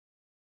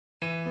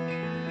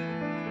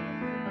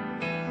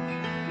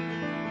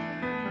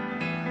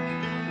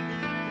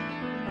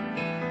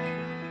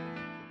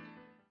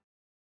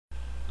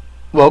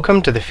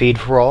Welcome to the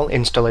FeedForAll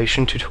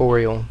installation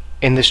tutorial.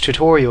 In this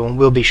tutorial,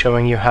 we'll be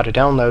showing you how to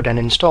download and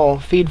install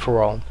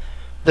FeedForAll.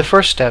 The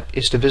first step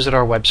is to visit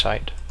our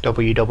website,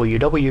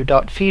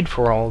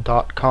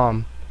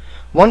 www.feedforall.com.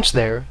 Once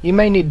there, you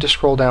may need to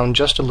scroll down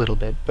just a little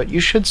bit, but you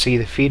should see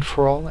the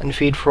FeedForAll and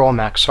FeedForAll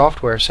Mac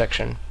software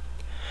section.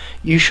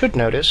 You should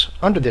notice,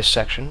 under this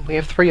section, we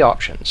have three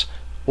options: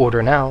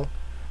 Order Now,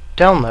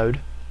 Download,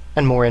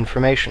 and More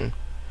Information.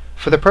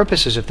 For the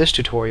purposes of this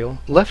tutorial,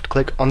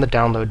 left-click on the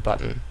Download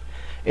button.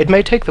 It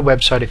may take the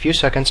website a few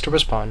seconds to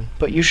respond,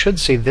 but you should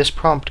see this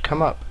prompt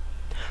come up.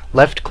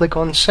 Left-click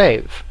on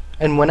Save,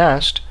 and when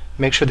asked,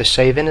 make sure the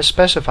save in is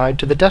specified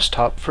to the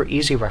desktop for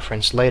easy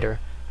reference later,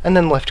 and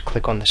then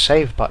left-click on the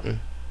Save button.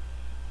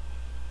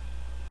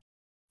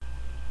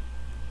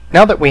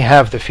 Now that we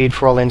have the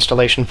FeedForAll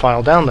installation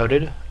file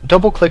downloaded,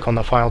 double-click on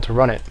the file to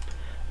run it.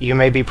 You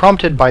may be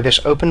prompted by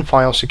this Open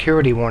File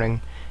Security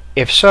warning.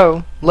 If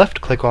so,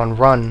 left-click on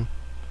Run.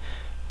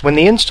 When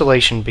the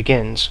installation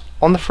begins,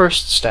 on the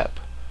first step,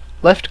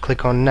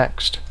 left-click on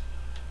Next.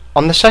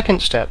 On the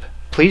second step,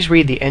 please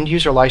read the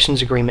End-User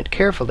License Agreement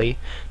carefully,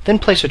 then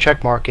place a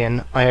checkmark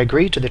in I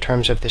agree to the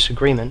terms of this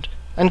agreement,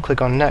 and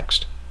click on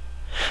Next.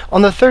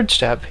 On the third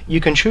step,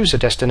 you can choose a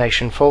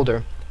destination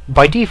folder.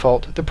 By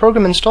default, the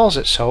program installs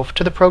itself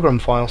to the Program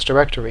Files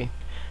directory.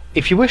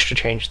 If you wish to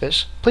change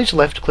this, please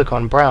left-click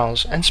on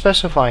Browse and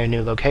specify a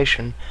new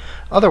location.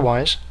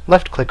 Otherwise,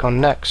 left-click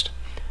on Next.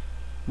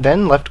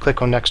 Then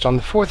left-click on Next on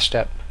the fourth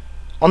step.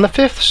 On the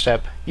fifth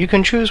step, you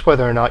can choose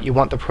whether or not you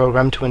want the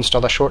program to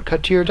install a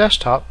shortcut to your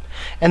desktop,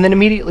 and then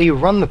immediately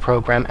run the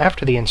program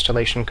after the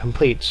installation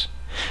completes.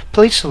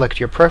 Please select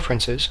your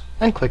preferences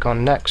and click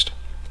on Next.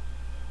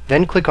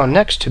 Then click on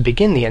Next to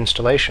begin the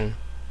installation.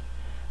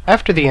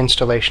 After the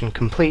installation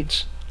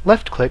completes,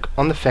 left-click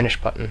on the Finish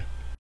button.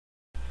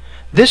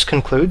 This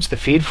concludes the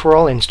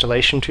FeedForAll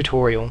installation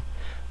tutorial.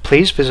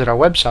 Please visit our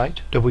website,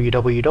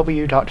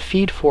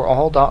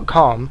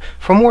 www.feedforall.com,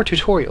 for more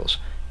tutorials,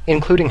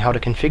 including how to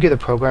configure the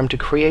program to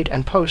create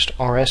and post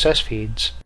RSS feeds.